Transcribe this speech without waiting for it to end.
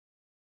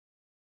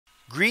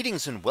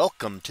Greetings and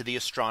welcome to the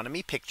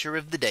Astronomy Picture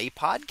of the Day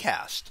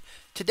podcast.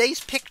 Today's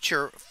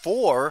picture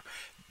for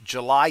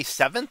July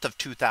 7th of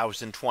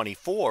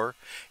 2024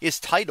 is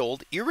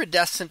titled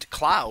Iridescent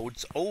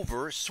Clouds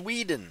over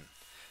Sweden.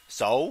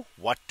 So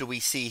what do we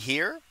see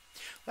here?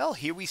 Well,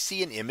 here we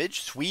see an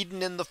image,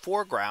 Sweden in the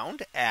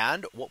foreground,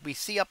 and what we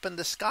see up in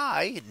the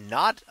sky,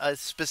 not a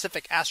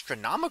specific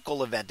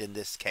astronomical event in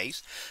this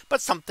case,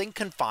 but something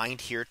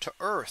confined here to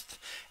Earth.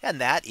 And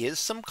that is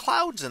some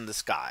clouds in the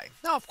sky.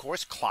 Now, of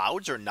course,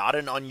 clouds are not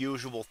an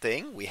unusual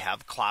thing. We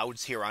have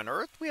clouds here on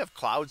Earth. We have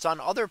clouds on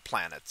other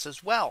planets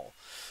as well.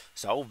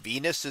 So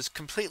Venus is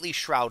completely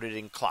shrouded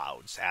in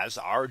clouds, as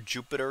are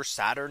Jupiter,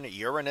 Saturn,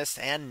 Uranus,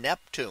 and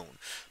Neptune.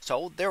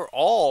 So they're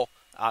all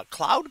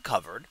cloud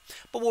covered.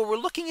 But what we're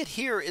looking at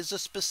here is a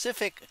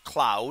specific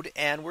cloud,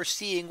 and we're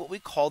seeing what we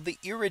call the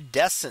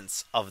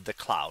iridescence of the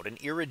cloud, an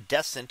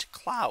iridescent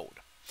cloud.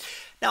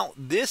 Now,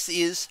 this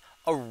is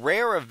a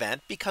rare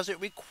event because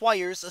it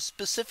requires a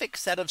specific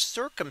set of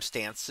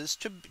circumstances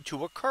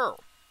to occur.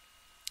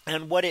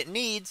 And what it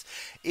needs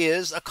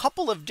is a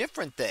couple of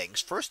different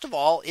things. First of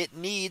all, it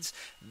needs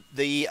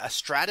the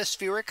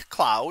stratospheric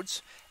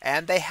clouds,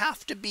 and they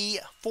have to be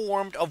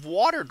formed of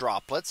water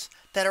droplets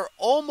that are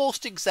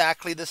almost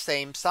exactly the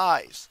same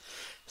size.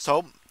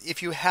 So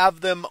if you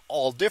have them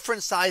all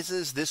different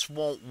sizes, this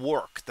won't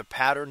work. The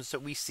patterns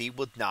that we see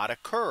would not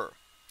occur.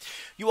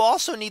 You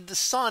also need the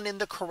sun in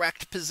the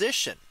correct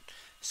position.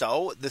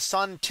 So the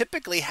sun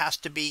typically has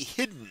to be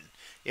hidden.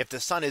 If the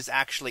sun is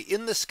actually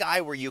in the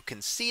sky where you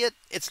can see it,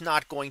 it's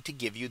not going to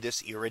give you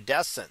this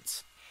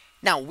iridescence.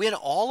 Now, when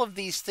all of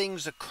these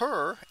things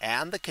occur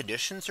and the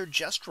conditions are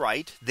just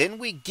right, then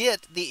we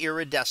get the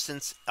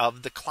iridescence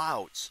of the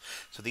clouds.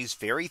 So these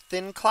very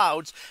thin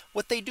clouds,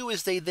 what they do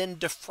is they then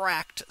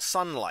diffract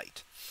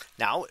sunlight.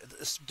 Now,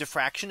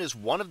 diffraction is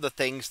one of the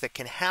things that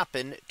can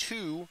happen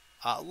to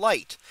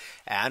light.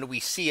 And we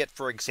see it,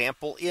 for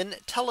example, in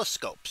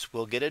telescopes.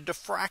 We'll get a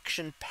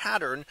diffraction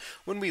pattern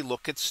when we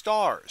look at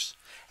stars.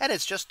 And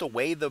it's just the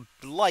way the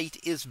light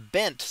is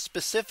bent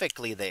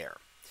specifically there.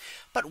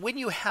 But when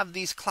you have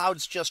these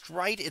clouds just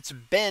right, it's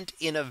bent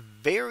in a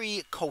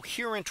very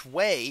coherent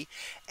way.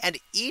 And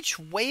each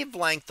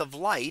wavelength of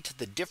light,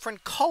 the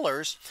different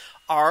colors,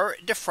 are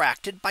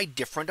diffracted by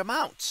different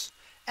amounts.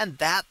 And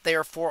that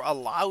therefore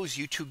allows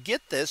you to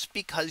get this,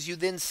 because you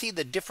then see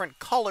the different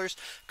colors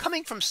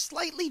coming from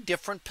slightly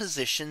different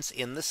positions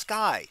in the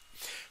sky.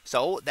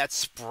 So that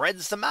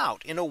spreads them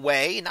out in a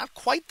way, not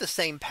quite the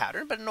same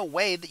pattern, but in a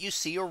way that you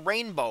see a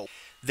rainbow.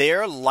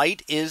 There,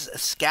 light is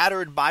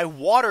scattered by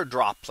water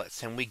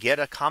droplets, and we get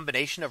a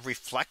combination of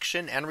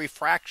reflection and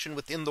refraction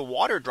within the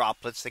water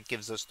droplets that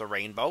gives us the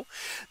rainbow.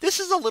 This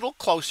is a little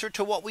closer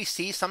to what we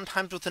see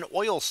sometimes with an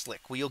oil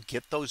slick, where you'll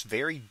get those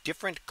very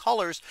different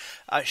colors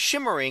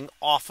shimmering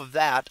off of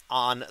that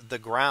on the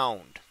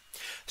ground.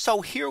 So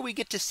here we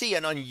get to see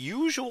an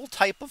unusual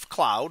type of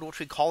cloud, which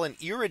we call an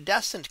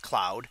iridescent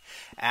cloud,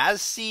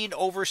 as seen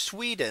over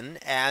Sweden.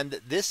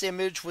 And this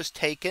image was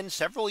taken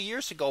several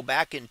years ago,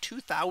 back in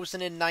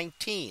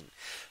 2019.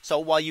 So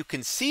while you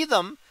can see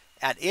them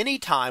at any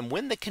time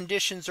when the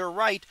conditions are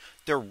right,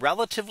 they're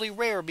relatively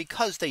rare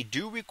because they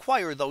do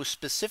require those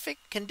specific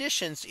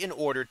conditions in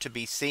order to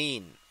be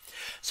seen.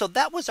 So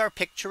that was our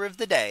picture of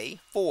the day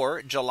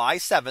for July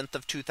 7th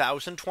of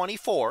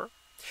 2024.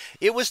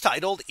 It was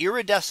titled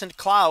Iridescent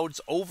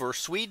Clouds over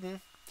Sweden.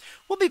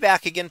 We'll be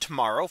back again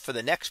tomorrow for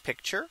the next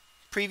picture,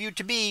 previewed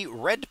to be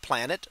Red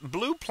Planet,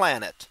 Blue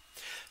Planet.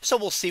 So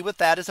we'll see what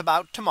that is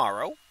about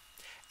tomorrow.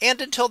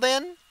 And until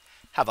then,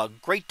 have a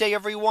great day,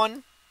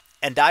 everyone,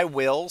 and I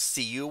will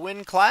see you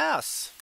in class.